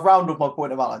 I'm a round of my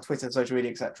point about like Twitter, social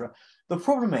media, etc. The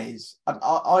problem is, and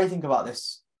I think about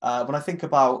this when I think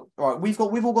about we've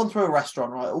all gone through a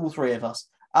restaurant, right? All three of us,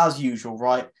 as usual,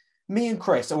 right? Me and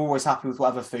Chris are always happy with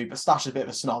whatever food, but Stash is a bit of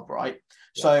a snob, right?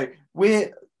 Yeah. So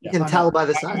you can tell by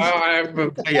the size.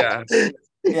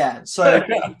 Yeah.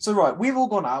 So right, we've all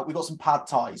gone out. We got some pad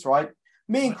thais, right?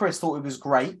 Me and Chris thought it was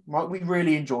great, right? We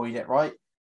really enjoyed it, right?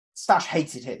 Stash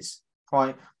hated his.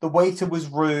 Right, the waiter was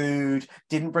rude,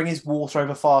 didn't bring his water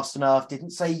over fast enough,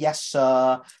 didn't say yes,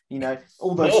 sir,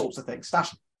 all those sorts of things.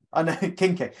 Stash, I know,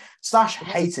 kinky. Stash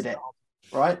hated it,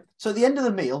 right? So at the end of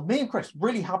the meal, me and Chris,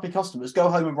 really happy customers, go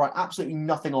home and write absolutely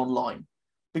nothing online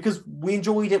because we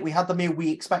enjoyed it, we had the meal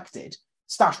we expected.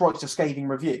 Stash writes a scathing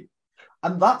review.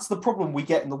 And that's the problem we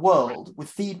get in the world with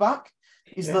feedback,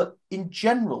 is that in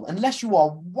general, unless you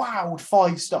are wowed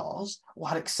 5 stars or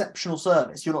had exceptional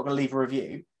service, you're not going to leave a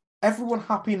review. Everyone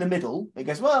happy in the middle, it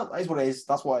goes, well, that is what it is.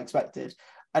 That's what I expected.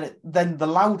 And then the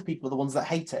loud people are the ones that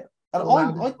hate it.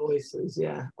 And voices,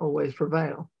 always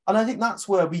prevail. And I think that's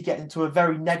where we get into a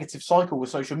very negative cycle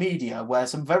with social media, where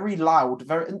some very loud,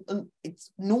 and it's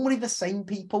normally the same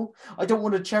people. I don't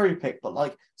want to cherry pick, but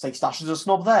like, say Stash is a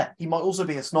snob there. He might also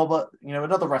be a snob at,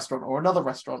 another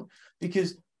restaurant,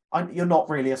 because you're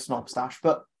not really a snob, Stash,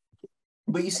 But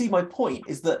you see, my point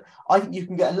is that I think you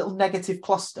can get a little negative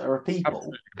cluster of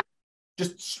people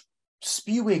just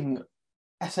spewing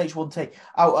SH1T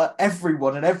out at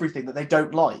everyone and everything that they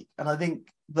don't like. And I think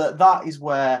that is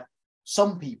where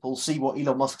some people see what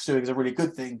Elon Musk's doing as a really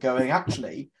good thing, going,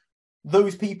 actually,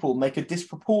 those people make a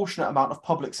disproportionate amount of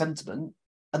public sentiment,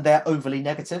 and they're overly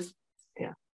negative.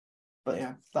 Yeah. But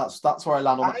yeah, that's where I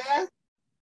land on it. Yeah.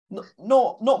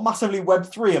 Not massively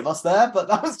Web3 of us there, but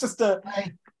that was just a.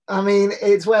 I mean,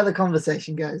 it's where the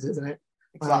conversation goes, isn't it?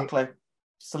 Exactly.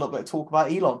 Just a little bit of talk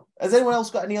about Elon. Has anyone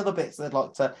else got any other bits they'd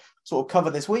like to sort of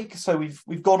cover this week? So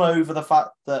we've gone over the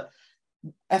fact that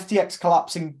FTX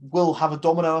collapsing will have a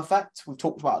domino effect. We've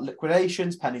talked about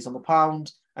liquidations, pennies on the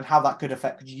pound, and how that could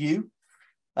affect you.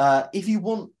 If you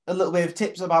want a little bit of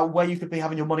tips about where you could be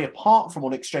having your money apart from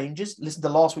on exchanges, listen to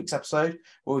last week's episode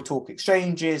where we talk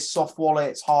exchanges, soft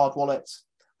wallets, hard wallets.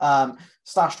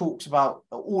 Stash talks about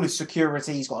all his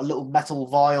security. He's got a little metal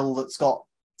vial that's got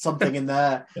something in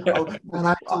there. And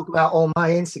I talk about all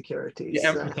my insecurities.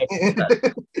 So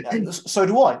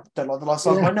do I. Don't like the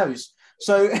lifestyle of my nose.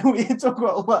 So we talk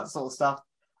about all that sort of stuff.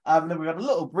 Then we had a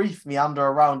little brief meander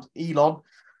around Elon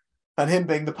and him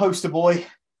being the poster boy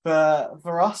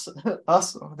for us. I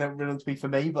don't really want to be for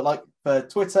me, but like for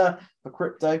Twitter, for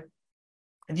crypto.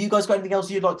 Have you guys got anything else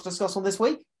you'd like to discuss on this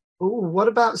week? Oh, what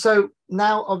about, so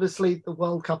now obviously the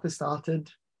World Cup has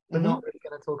started. We're not really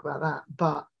going to talk about that,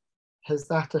 but has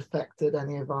that affected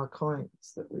any of our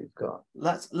coins that we've got?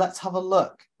 Let's have a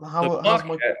look. The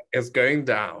market is going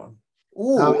down.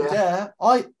 Oh yeah.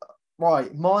 And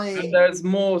there's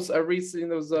more. Recently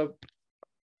there was a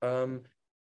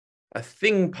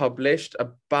thing published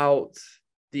about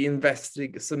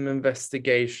some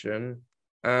investigation,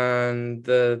 and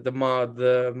the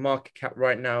market cap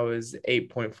right now is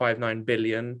 8.59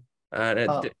 billion, and it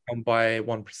did down by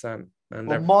 1%.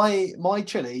 And my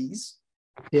chilies,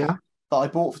 that I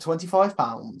bought for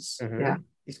 £25,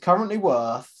 is currently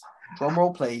worth, drum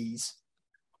roll please,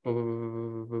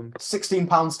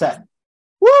 £16.10.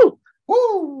 Woo!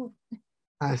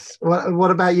 Nice.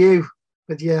 What about you?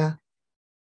 But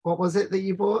what was it that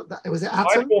you bought? Was it Atom?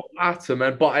 I bought Atom,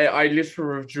 but I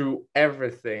literally withdrew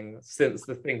everything since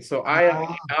the thing. So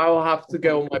I'll have to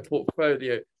go on my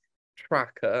portfolio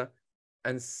tracker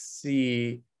and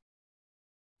see.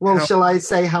 Well, shall I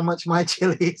say how much my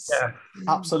chilies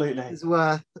absolutely is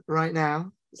worth right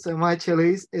now? So my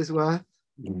chilies is worth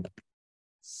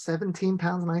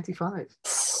 £17.95.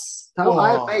 So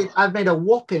I've made a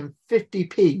whopping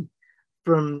 50p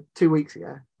from 2 weeks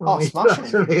ago.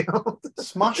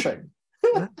 Smashing.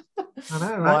 Yeah. I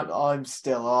know, right? I'm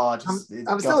still I'm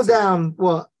still down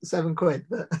 £7,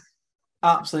 but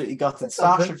absolutely gutted.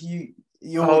 Stash, if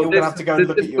you're gonna have to go and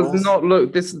look at yours.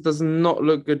 This does not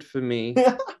look good for me.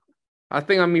 I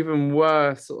think I'm even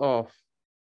worse off.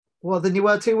 What than you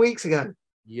were 2 weeks ago?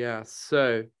 Yeah,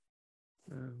 so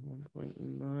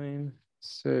 1.9.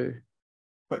 So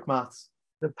quick maths.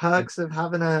 The perks of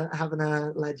having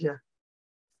a ledger.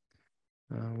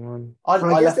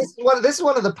 This is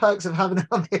one of the perks of having it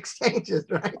on the exchanges,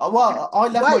 right? Well, I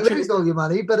left you might lose all your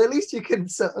money, but at least you can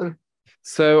sort of.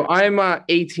 So I'm at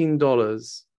 $18.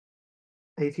 $18.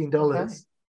 Okay.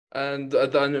 And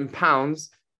in pounds.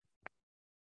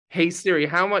 Hey Siri,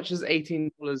 how much is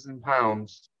 $18 in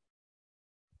pounds?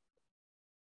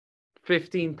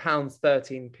 £15,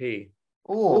 13p.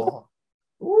 Oh,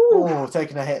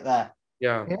 taking a hit there.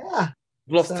 Yeah. I've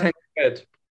lost 10 quid.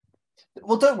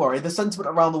 Well, don't worry. The sentiment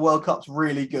around the World Cup's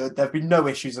really good. There have been no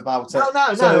issues about it.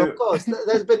 No, of course.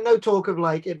 There's been no talk of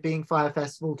like it being Fire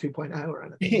Festival 2.0 or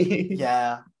anything.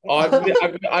 Yeah.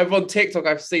 I've on TikTok,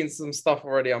 I've seen some stuff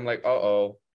already. I'm like, I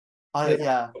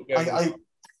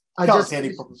can't see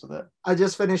any problems with it. I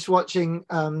just finished watching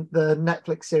the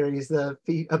Netflix series,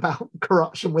 about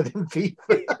corruption within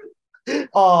FIFA.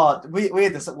 We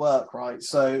had this at work, right?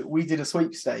 So we did a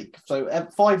sweepstake. So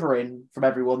 5 are in from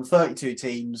everyone, 32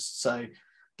 teams. So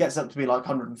gets up to be like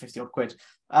 150 odd quid.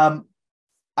 And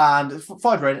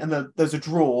 5 are in, and there's a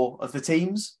draw of the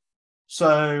teams.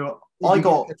 So I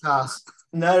got the task.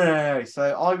 No.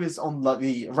 So I was on like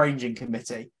the arranging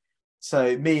committee.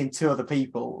 So me and 2 other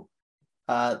people.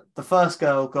 The first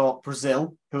girl got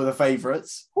Brazil, who were the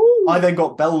favourites. I then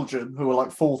got Belgium, who were like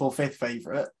 4th or 5th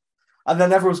favourite. And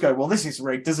then everyone's going, well, this is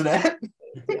rigged, isn't it?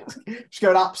 She's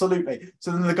going, absolutely.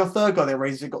 So then the third guy they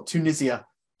raised it got Tunisia.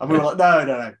 And we were like,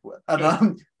 no.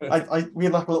 And we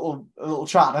had like a little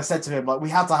chat. And I said to him, like, we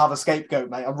had to have a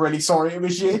scapegoat, mate. I'm really sorry it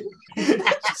was you. We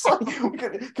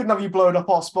couldn't have you blowing up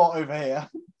our spot over here.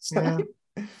 So,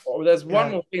 well, there's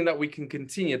one more thing that we can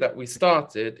continue that we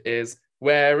started is,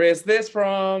 where is this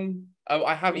from? Oh,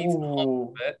 I have eaten half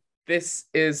of it. This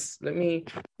is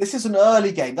an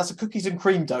early game. That's a cookies and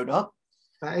cream donut.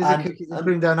 That is a cookies and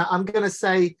cream donut. I'm going to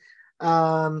say,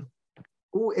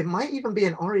 it might even be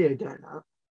an Oreo donut.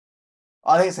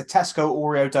 I think it's a Tesco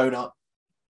Oreo donut.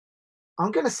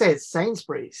 I'm going to say it's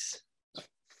Sainsbury's.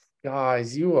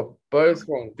 Guys, you are both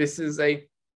wrong. This is a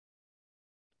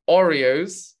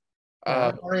Oreos.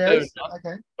 Oreos.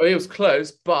 Okay. It was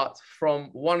close, but from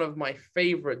one of my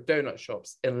favorite donut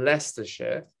shops in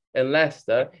Leicestershire. In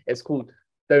Leicester, it's called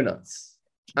Donuts.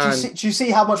 Do you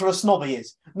see how much of a snob he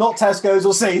is? Not Tesco's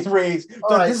or Sainsbury's.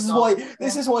 Right,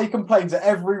 This is why he complains at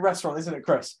every restaurant, isn't it,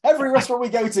 Chris? Every restaurant we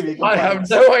go to, he complains. I have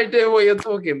no idea what you're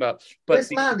talking about. But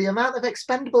this man, the amount of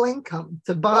expendable income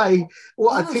to buy a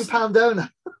 £2 donut.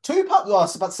 £2? Oh,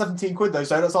 it's about 17 quid, those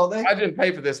donuts, aren't they? I didn't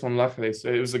pay for this one, luckily, so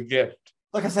it was a gift.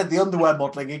 Like I said, the underwear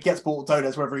modelling, he gets bought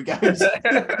donuts wherever he goes.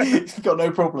 He's got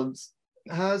no problems.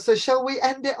 So shall we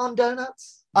end it on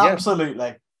donuts?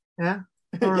 Absolutely. Yeah.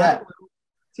 Right. Yeah.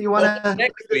 Do you want to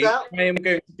next week? I am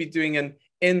going to be doing an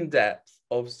in-depth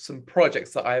of some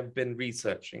projects that I've been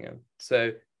researching in,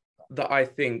 so that I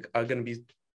think are going to be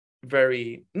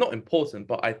very not important,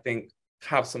 but I think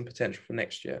have some potential for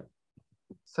next year.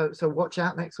 So watch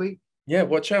out next week. Yeah,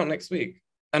 watch out next week,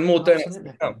 and more donuts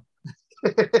to come.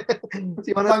 Do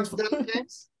you want to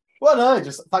James? Well, no,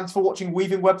 just thanks for watching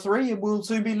Weaving Web 3, and we'll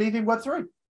soon be leaving Web 3.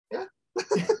 Yeah.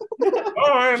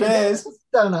 Cheers.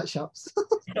 Donut shops.